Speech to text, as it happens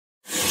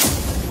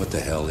What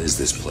the hell is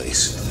this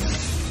place?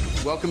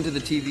 Welcome to the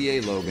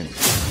TVA, Logan.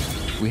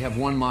 We have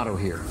one motto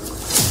here.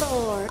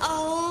 For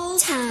all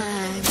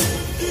time.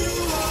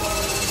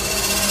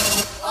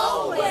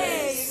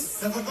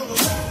 Always.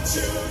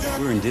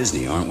 We're in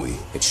Disney, aren't we?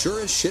 It sure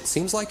as shit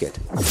seems like it.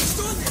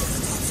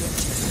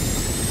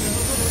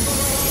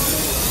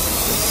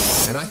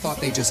 And I thought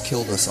they just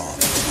killed us all.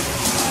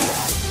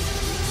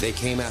 They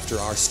came after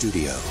our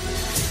studio.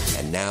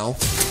 And now?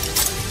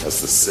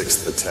 That's the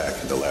 6th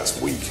attack in the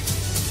last week.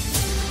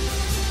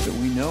 That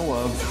we know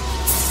of.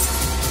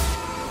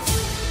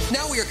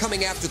 Now we are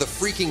coming after the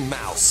freaking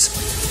mouse.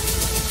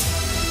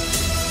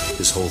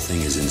 This whole thing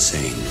is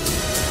insane.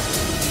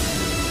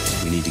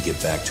 We need to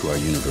get back to our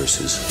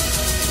universes.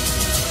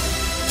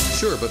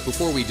 Sure, but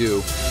before we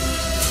do,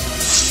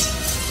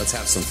 let's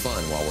have some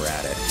fun while we're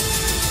at it.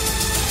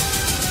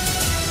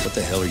 What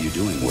the hell are you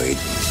doing, Wade?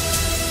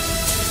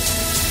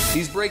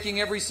 He's breaking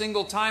every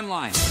single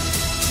timeline.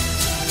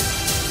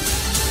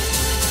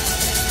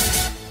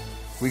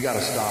 We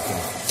gotta stop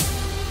him.